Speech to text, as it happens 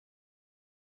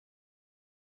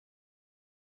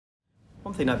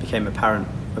One thing that became apparent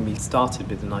when we started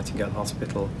with the Nightingale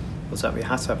Hospital was that we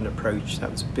had to have an approach that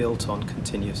was built on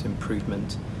continuous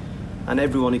improvement. And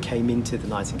everyone who came into the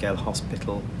Nightingale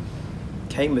Hospital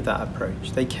came with that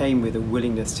approach. They came with a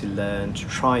willingness to learn, to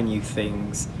try new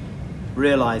things,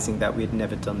 realising that we had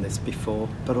never done this before,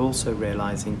 but also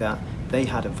realising that they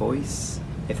had a voice.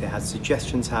 If they had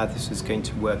suggestions how this was going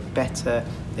to work better,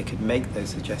 they could make those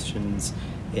suggestions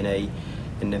in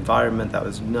an environment that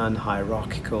was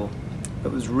non-hierarchical,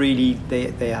 but was really,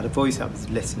 they had a voice that was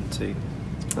listened to.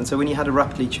 And so when you had a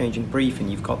rapidly changing brief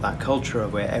and you've got that culture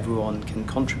of where everyone can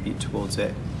contribute towards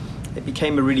it, it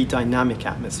became a really dynamic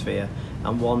atmosphere,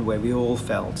 and one where we all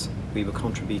felt we were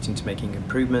contributing to making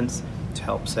improvements to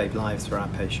help save lives for our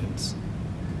patients.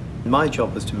 My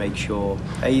job was to make sure,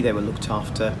 A, they were looked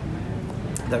after,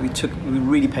 that we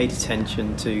really paid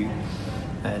attention to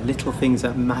little things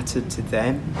that mattered to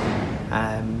them.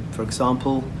 For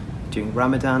example, during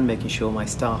Ramadan, making sure my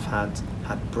staff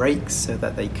had breaks so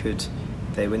that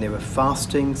when they were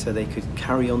fasting, so they could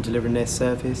carry on delivering their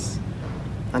service.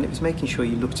 And it was making sure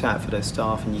you looked out for those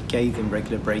staff and you gave them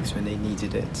regular breaks when they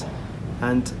needed it.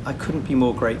 And I couldn't be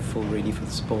more grateful really for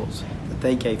the support that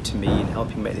they gave to me in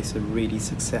helping make this a really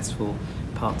successful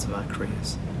part of our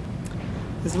careers.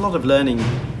 There's a lot of learning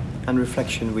and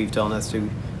reflection we've done as to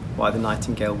why the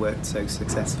Nightingale worked so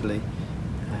successfully.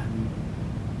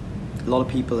 A lot of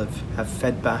people have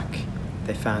fed back.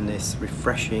 They found this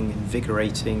refreshing,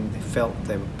 invigorating. They felt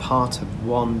they were part of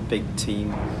one big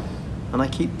team. And I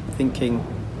keep thinking,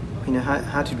 you know,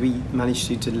 how did we manage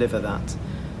to deliver that?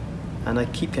 And I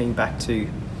keep going back to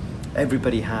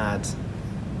everybody had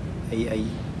a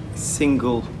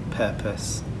single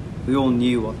purpose. We all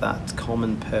knew what that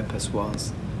common purpose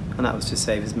was, and that was to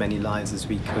save as many lives as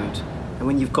we could. And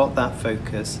when you've got that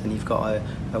focus and you've got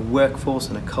a workforce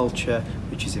and a culture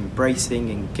which is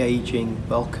embracing, engaging,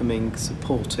 welcoming,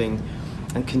 supporting,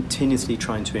 and continuously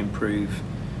trying to improve,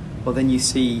 well, then you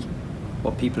see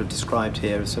what people have described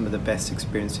here as some of the best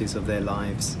experiences of their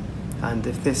lives. And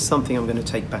if there's something I'm going to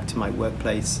take back to my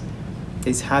workplace,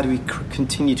 is how do we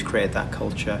continue to create that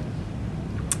culture,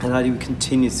 and how do we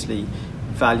continuously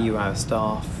value our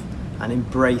staff and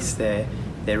embrace their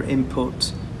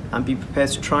input and be prepared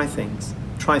to try things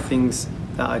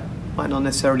that might not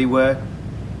necessarily work,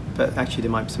 but actually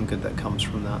there might be some good that comes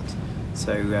from that.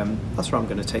 So that's what I'm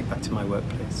going to take back to my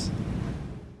workplace.